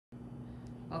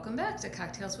Welcome back to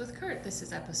Cocktails with Kurt. This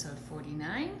is episode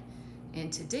 49,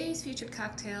 and today's featured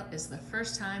cocktail is the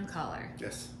First Time Caller.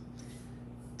 Yes.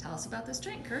 Tell us about this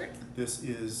drink, Kurt. This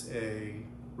is a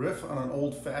riff on an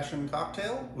old-fashioned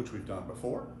cocktail, which we've done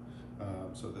before.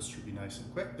 So this should be nice and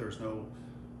quick. There's no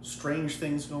strange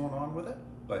things going on with it,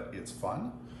 but it's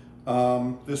fun.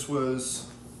 This was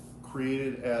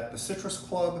created at the Citrus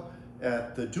Club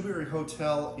at the Dewberry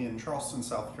Hotel in Charleston,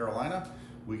 South Carolina.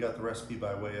 We got the recipe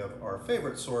by way of our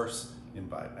favorite source,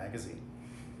 Imbibe Magazine.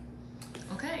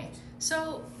 Okay,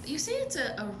 so you say it's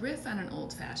a riff on an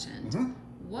old-fashioned. Mm-hmm.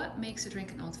 What makes a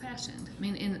drink an old-fashioned? I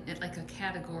mean, in like a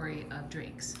category of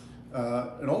drinks.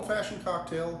 An old-fashioned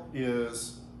cocktail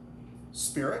is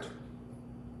spirit,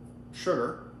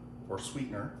 sugar or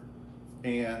sweetener,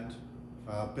 and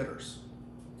bitters.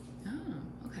 Oh,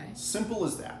 okay. Simple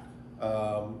as that.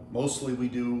 Mostly we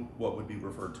do what would be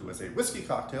referred to as a whiskey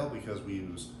cocktail because we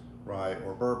use rye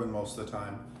or bourbon most of the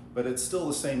time, but it's still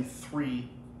the same three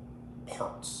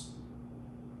parts.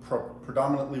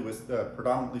 Predominantly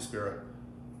spirit,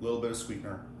 a little bit of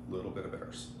sweetener, a little bit of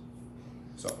bitters.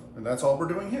 So, and that's all we're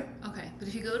doing here. Okay, but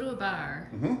if you go to a bar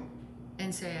Mm-hmm.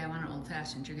 and say, I want an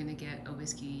old-fashioned, you're going to get a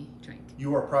whiskey drink.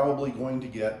 You are probably going to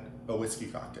get a whiskey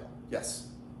cocktail. Yes.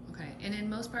 Okay, and in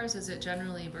most bars, is it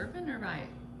generally bourbon or rye?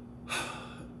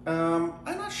 I'm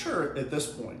not sure at this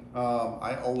point.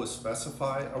 I always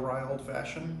specify a rye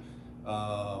old-fashioned.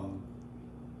 For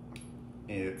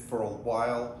a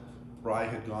while, rye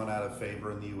had gone out of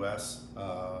favor in the U.S.,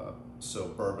 so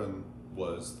bourbon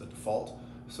was the default.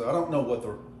 So I don't know what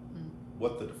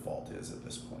the default is at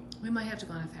this point. We might have to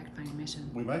go on a fact-finding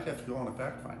mission. We might have to go on a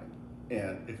fact-finding.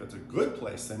 And if it's a good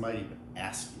place, they might even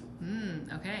ask you.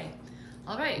 Okay.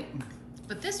 All right.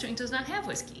 But this drink does not have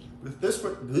whiskey. This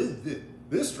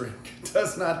drink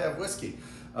does not have whiskey.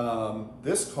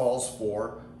 This calls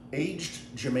for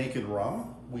aged Jamaican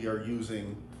rum. We are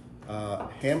using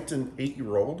Hampton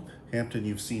 8-year-old. Hampton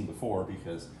you've seen before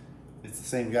because it's the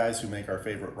same guys who make our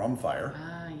favorite rum fire.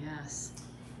 Ah, yes.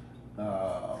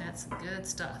 That's good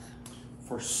stuff.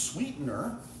 For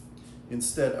sweetener,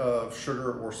 instead of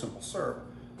sugar or simple syrup,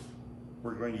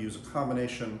 we're going to use a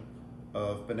combination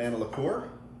of banana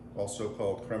liqueur, also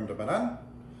called creme de banane,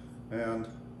 and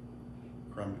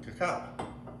creme de cacao.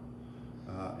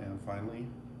 And finally,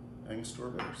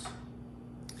 Angostura bitters.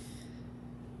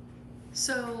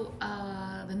 So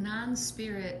the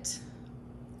non-spirit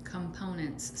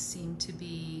components seem to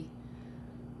be,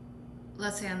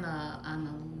 let's say, on the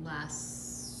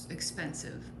less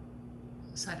expensive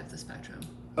side of the spectrum.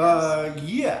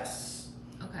 Yes.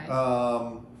 Okay.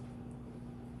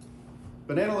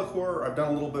 Banana liqueur, I've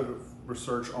done a little bit of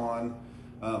research on.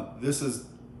 This is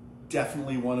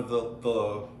definitely one of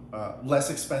the less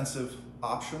expensive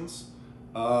options.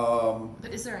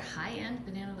 But is there a high-end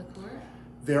banana liqueur?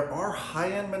 There are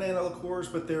high-end banana liqueurs,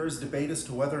 but there is debate as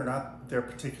to whether or not they're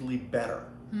particularly better.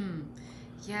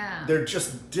 Yeah. They're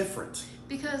just different.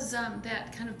 Because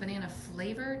that kind of banana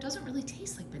flavor doesn't really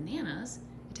taste like bananas.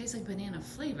 It tastes like banana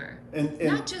flavor. And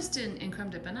not just in creme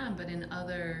de banane, but in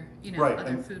other, right,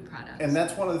 other food products. And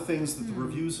that's one of the things that the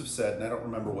reviews have said, and I don't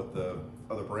remember what the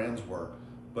other brands were,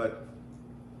 but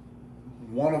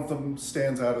one of them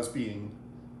stands out as being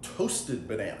toasted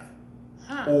banana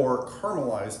or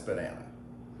caramelized banana.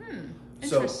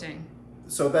 Interesting.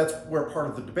 So that's where part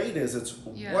of the debate is. It's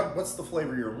what's the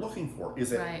flavor you're looking for?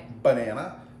 Is it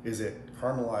banana? Is it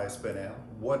caramelized banana?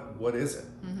 What is it?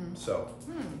 So,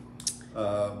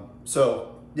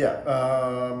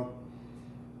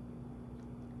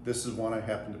 this is one I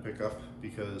happened to pick up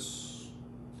because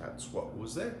that's what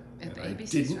was there, and I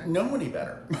didn't know any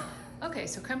better. Okay,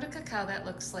 so creme de cacao, that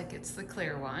looks like it's the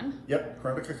clear one. Yep,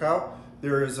 creme de cacao.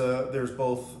 There's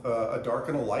both a dark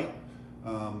and a light.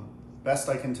 Best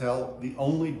I can tell, the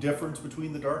only difference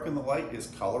between the dark and the light is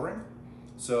coloring.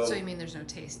 So you mean there's no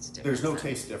taste difference? There's no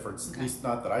taste difference, at least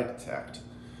not that I detect.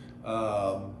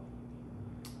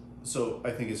 So I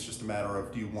think it's just a matter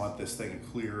of, do you want this thing a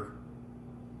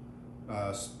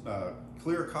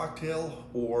clear cocktail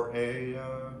or a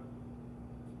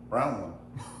brown one?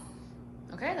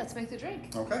 Okay, let's make the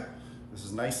drink. Okay, this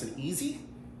is nice and easy.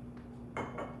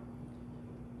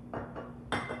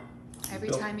 Every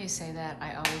time you say that,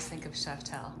 I always think of Chef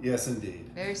Tell. Yes,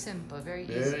 indeed. Very simple, very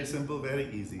easy. Very simple, very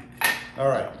easy. All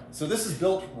right, so this is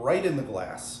built right in the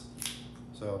glass.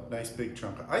 So nice big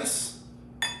chunk of ice,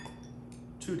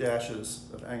 2 dashes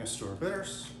of Angostura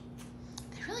bitters.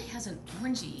 It really has an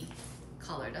orangey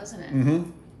color, doesn't it?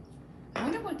 I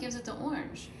wonder what gives it the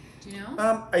orange. Do you know?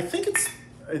 I think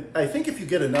if you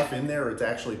get enough in there, it's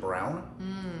actually brown.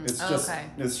 It's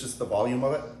just the volume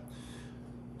of it.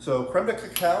 So creme de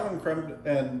cacao and creme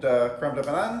de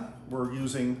banane, we're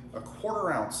using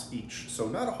 1/4 ounce each, so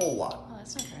not a whole lot. Oh,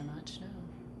 that's not very much, no.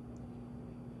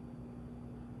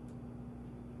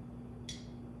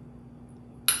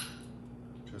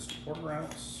 Just 1/4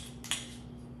 ounce.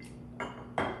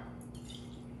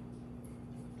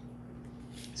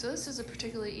 So this is a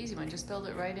particularly easy one. Just build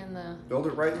it right in the... Build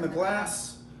it right in the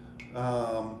glass.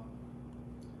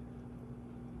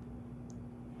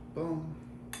 Boom.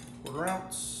 1/4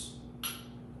 ounce.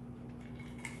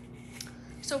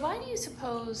 So why do you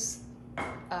suppose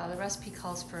the recipe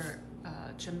calls for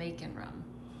Jamaican rum?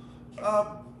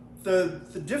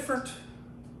 The different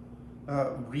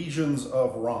regions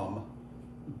of rum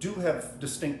do have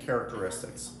distinct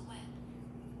characteristics.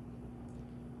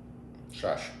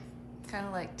 Shush. Kind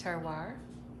of like terroir?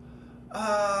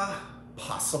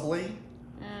 Possibly.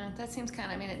 That seems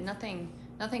kind of, I mean, nothing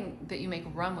that you make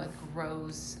rum with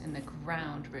grows in the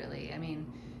ground, really. I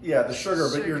mean... Yeah, the sugar,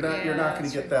 but you're not going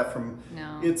to get that from...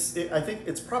 No. I think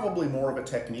it's probably more of a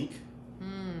technique.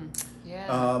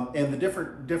 Yeah. And the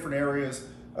different areas,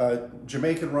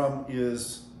 Jamaican rum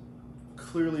is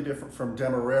clearly different from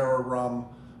Demerara rum,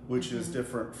 which is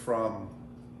different from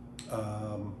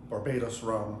Barbados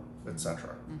rum,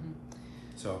 etc.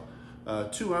 So,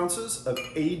 2 ounces of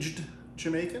aged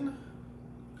Jamaican.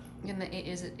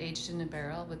 Is it aged in a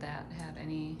barrel? Would that have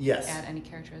any... Yes. Add any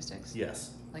characteristics?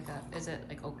 Yes. Like is it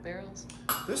like oak barrels?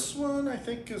 This one, I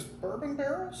think, is bourbon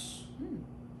barrels.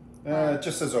 It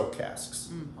just says oak casks.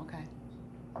 Okay.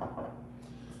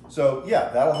 So yeah,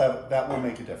 that will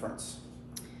make a difference.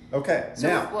 Okay, So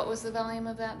now what was the volume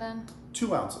of that then?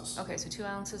 2 ounces. Okay, so 2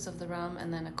 ounces of the rum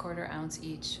and then 1/4 ounce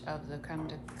each of the creme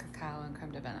de cacao and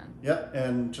creme de banane. Yep,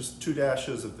 and just 2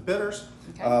 dashes of the bitters.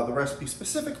 Okay. The recipe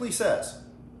specifically says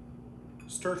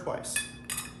stir twice.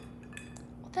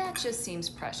 Well, that just seems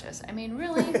precious. I mean,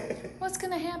 really, what's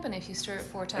going to happen if you stir it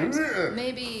 4 times?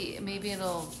 Maybe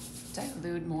it'll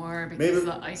dilute more because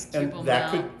the ice cube will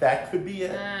melt. That could be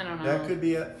it. I don't know. That could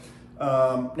be it.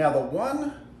 Now the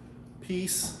one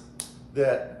piece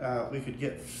that we could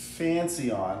get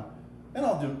fancy on, and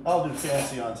I'll do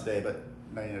fancy on today, but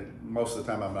most of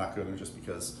the time I'm not going to, just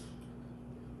because.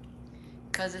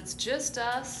 Because it's just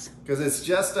us. Because it's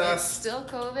just us. It's still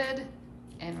COVID,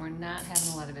 and we're not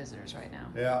having a lot of visitors right now.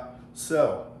 Yeah.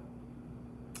 So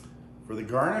for the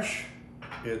garnish,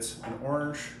 it's an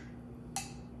orange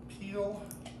peel,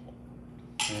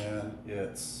 and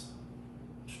it's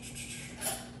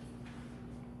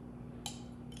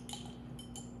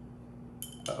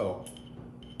uh-oh.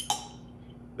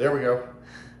 There we go.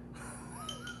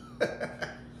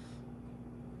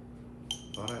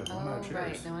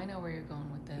 Right. Now I know where you're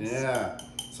going with this. Yeah.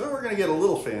 So we're going to get a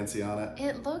little fancy on it.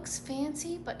 It looks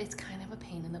fancy, but it's kind of a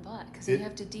pain in the butt because you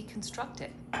have to deconstruct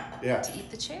it to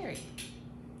eat the cherry.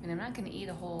 And I'm not going to eat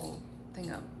a whole thing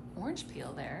of orange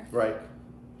peel there. Right.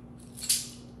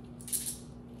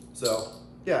 So,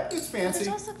 yeah, it's fancy.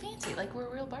 But it's also fancy, like we're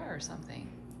a real bar or something.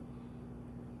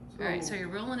 All right, so you're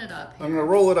rolling it up here. I'm going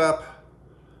to roll it up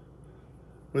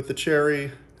with the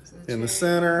cherry in the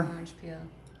center. Orange peel.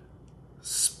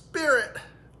 Spirit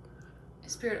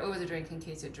Over the drink in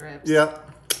case it drips.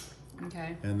 Yep.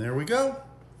 Okay. And there we go.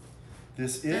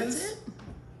 This That's is it?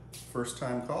 first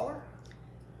time caller.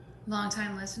 Long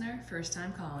time listener, first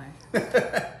time caller.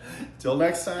 Till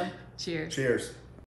next time. Cheers. Cheers.